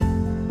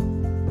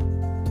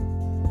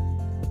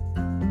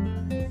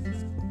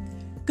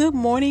Good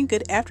morning,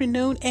 good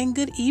afternoon, and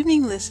good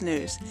evening,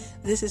 listeners.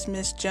 This is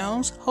Miss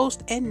Jones,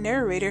 host and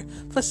narrator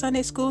for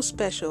Sunday School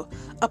Special,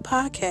 a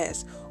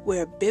podcast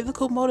where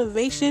biblical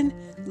motivation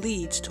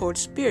leads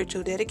towards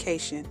spiritual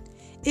dedication.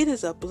 It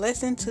is a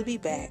blessing to be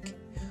back.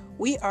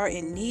 We are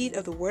in need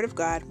of the Word of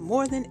God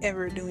more than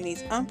ever during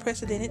these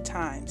unprecedented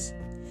times.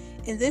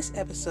 In this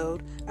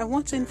episode, I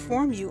want to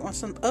inform you on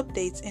some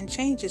updates and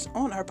changes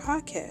on our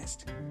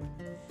podcast.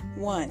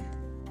 1.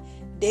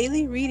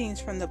 Daily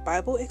readings from the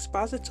Bible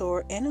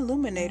Expositor and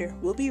Illuminator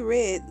will be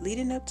read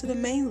leading up to the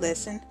main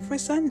lesson for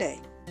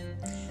Sunday.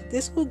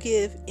 This will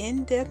give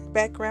in-depth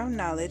background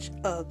knowledge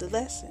of the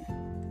lesson.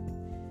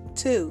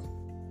 2.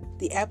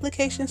 The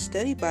Application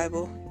Study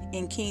Bible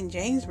in King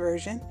James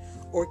Version,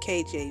 or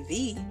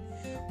KJV,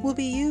 will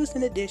be used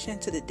in addition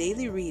to the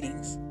daily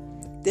readings.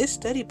 This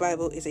study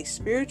Bible is a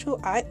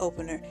spiritual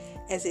eye-opener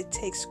as it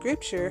takes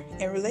scripture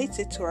and relates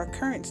it to our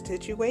current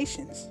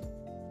situations.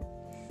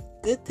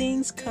 Good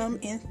things come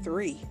in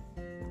 3.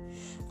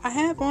 I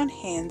have on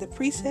hand the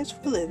Precepts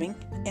for Living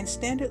and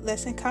Standard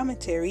Lesson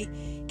Commentary,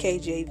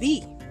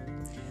 KJV.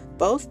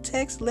 Both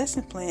text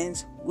lesson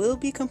plans will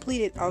be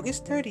completed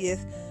August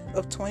 30th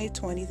of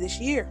 2020 this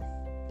year.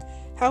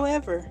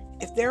 However,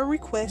 if there are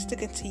requests to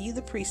continue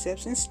the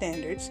precepts and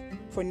standards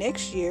for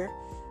next year,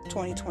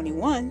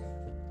 2021,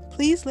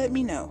 please let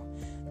me know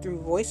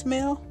through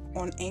voicemail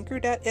on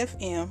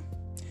anchor.fm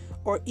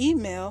or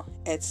email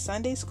at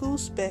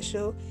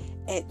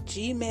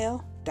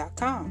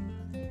sundayschoolspecial@gmail.com.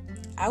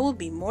 I will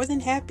be more than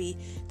happy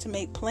to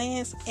make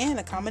plans and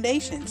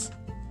accommodations.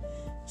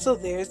 So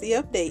there's the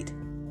update.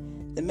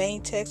 The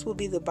main text will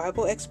be the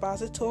Bible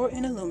Expositor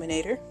and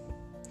Illuminator,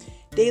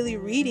 daily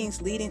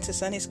readings leading to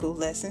Sunday school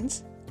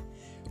lessons,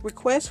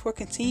 requests for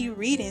continued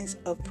readings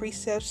of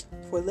Precepts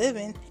for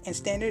Living and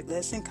Standard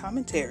Lesson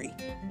Commentary.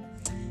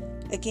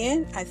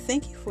 Again, I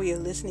thank you for your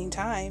listening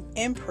time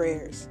and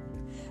prayers.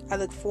 I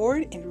look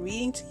forward in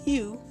reading to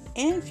you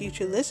and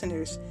future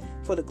listeners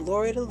for the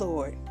glory of the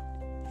Lord.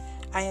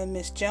 I am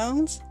Miss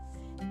Jones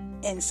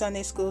and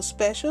Sunday School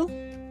Special,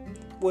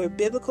 where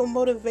biblical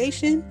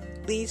motivation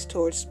leads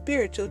towards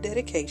spiritual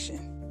dedication.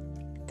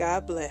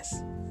 God bless.